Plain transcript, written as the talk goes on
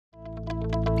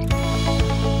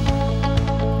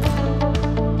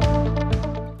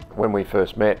When we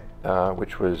first met,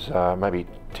 which was maybe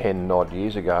 10 odd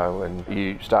years ago, and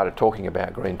you started talking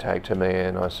about GreenTag to me,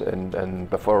 and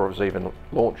before it was even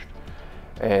launched,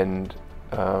 and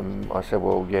I said,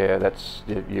 well, yeah,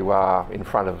 you are in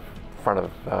front of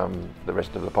the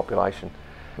rest of the population.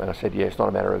 And I said, yeah, it's not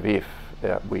a matter of if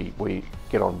we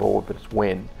get on board, but it's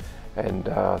when. And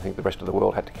I think the rest of the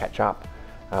world had to catch up.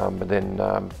 But then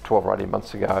 12 or 18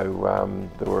 months ago,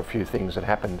 there were a few things that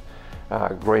happened.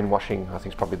 Greenwashing, I think,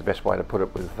 is probably the best way to put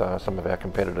it, with some of our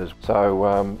competitors.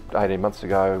 So 18 months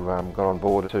ago, got on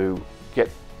board to get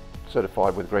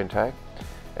certified with GreenTag,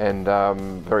 and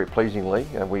very pleasingly,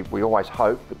 and we always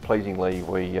hope, but pleasingly,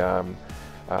 we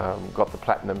got the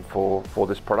platinum for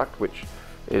this product, which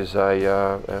is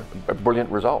a brilliant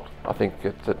result. I think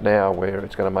that now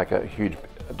it's going to make a huge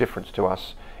difference to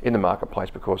us in the marketplace,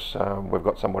 because we've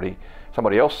got somebody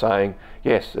else saying,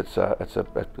 yes, it's a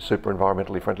super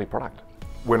environmentally friendly product.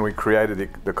 When we created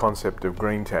the concept of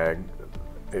GreenTag,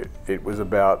 it was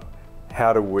about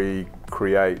how do we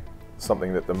create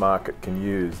something that the market can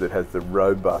use that has the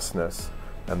robustness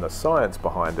and the science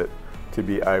behind it to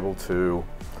be able to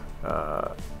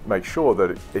make sure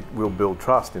that it will build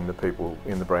trust in the people,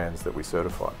 in the brands that we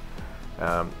certify.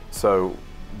 So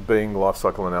being life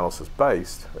cycle analysis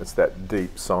based, it's that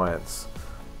deep science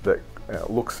that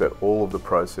looks at all of the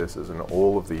processes and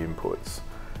all of the inputs,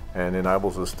 and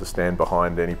enables us to stand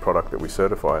behind any product that we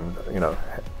certify and,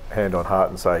 hand on heart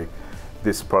and say,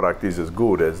 this product is as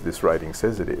good as this rating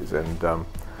says it is. And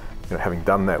having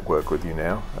done that work with you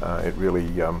now, it really,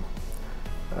 the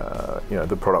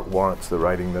product warrants the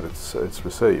rating that it's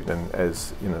received. And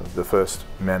as the first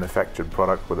manufactured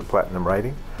product with a platinum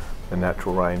rating, the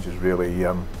natural range is really,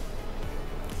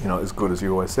 as good as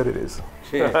you always said it is.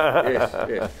 Yes,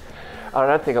 yes. I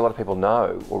don't think a lot of people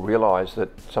know or realise that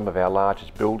some of our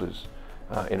largest builders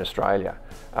in Australia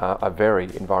are very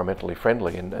environmentally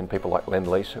friendly, and people like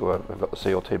Lend-Lease, who have got the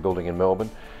CLT building in Melbourne,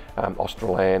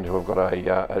 Australand, who have got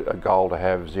a goal to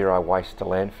have zero waste to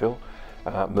landfill,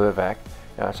 Mirvac,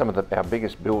 some of our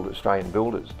biggest Australian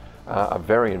builders are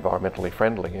very environmentally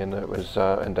friendly, and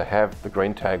and to have the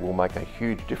GreenTag will make a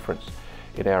huge difference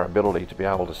in our ability to be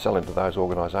able to sell into those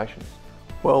organisations.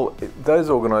 Well, those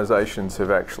organisations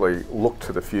have actually looked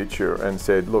to the future and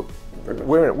said, look,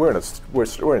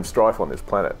 we're in strife on this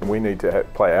planet, and we need to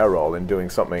play our role in doing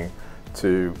something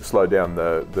to slow down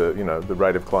the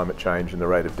rate of climate change and the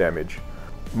rate of damage.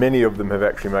 Many of them have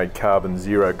actually made carbon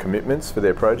zero commitments for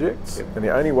their projects, and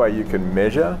the only way you can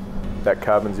measure that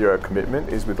carbon zero commitment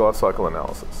is with life cycle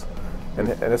analysis. And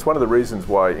it's one of the reasons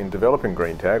why in developing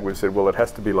GreenTag we've said, well, it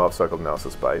has to be life cycle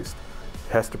analysis based.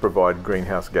 It has to provide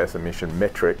greenhouse gas emission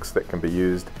metrics that can be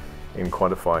used in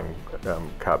quantifying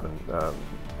carbon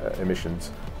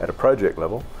emissions at a project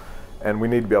level. And we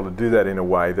need to be able to do that in a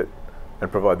way that, and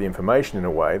provide the information in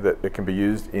a way that it can be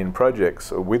used in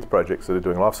projects or with projects that are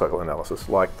doing life cycle analysis,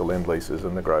 like the Lend-Leases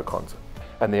and the Growcons.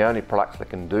 And the only products that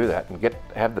can do that and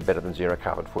have the better than zero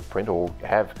carbon footprint or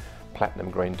have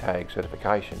platinum GreenTag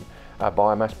certification are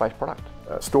biomass-based products.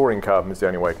 Storing carbon is the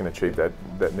only way you can achieve that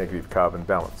negative carbon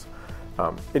balance.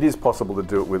 It is possible to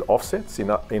do it with offsets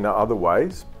in other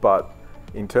ways, but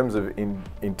in terms of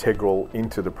integral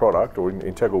into the product or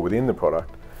integral within the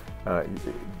product,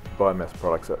 biomass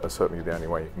products are certainly the only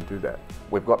way you can do that.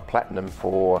 We've got platinum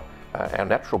for our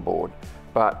natural board,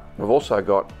 but we've also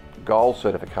got gold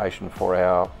certification for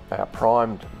our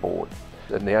primed board.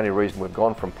 And the only reason we've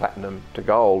gone from platinum to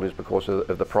gold is because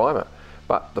of the primer.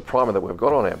 But the primer that we've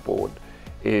got on our board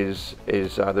is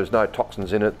there's no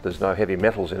toxins in it, there's no heavy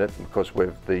metals in it, because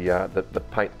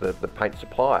the paint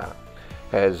supplier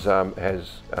has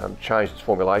changed its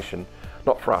formulation,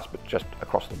 not for us but just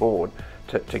across the board,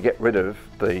 to get rid of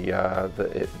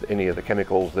any of the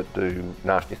chemicals that do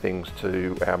nasty things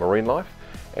to our marine life,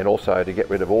 and also to get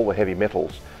rid of all the heavy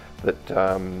metals that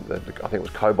I think it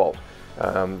was cobalt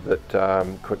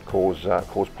that could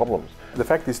cause problems. The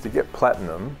fact is, to get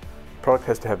platinum, the product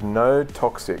has to have no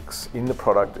toxics in the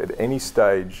product at any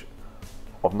stage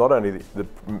of not only the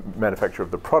manufacture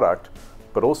of the product,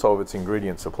 but also of its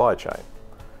ingredient supply chain.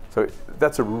 So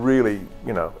that's a really,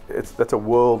 that's a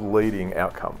world-leading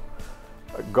outcome.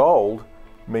 Gold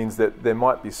means that there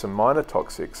might be some minor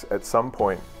toxics at some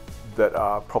point that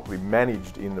are properly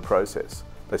managed in the process.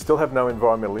 They still have no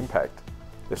environmental impact.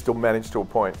 They're still managed to a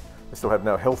point. They still have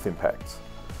no health impacts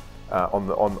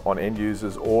on end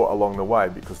users or along the way,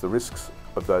 because the risks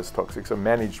of those toxics are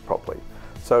managed properly.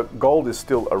 So gold is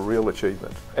still a real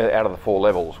achievement. Out of the 4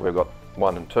 levels, we've got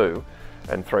 1 and 2,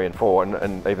 and 3 and 4,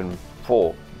 and even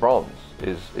 4 bronze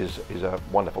is a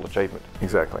wonderful achievement.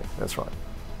 Exactly, that's right.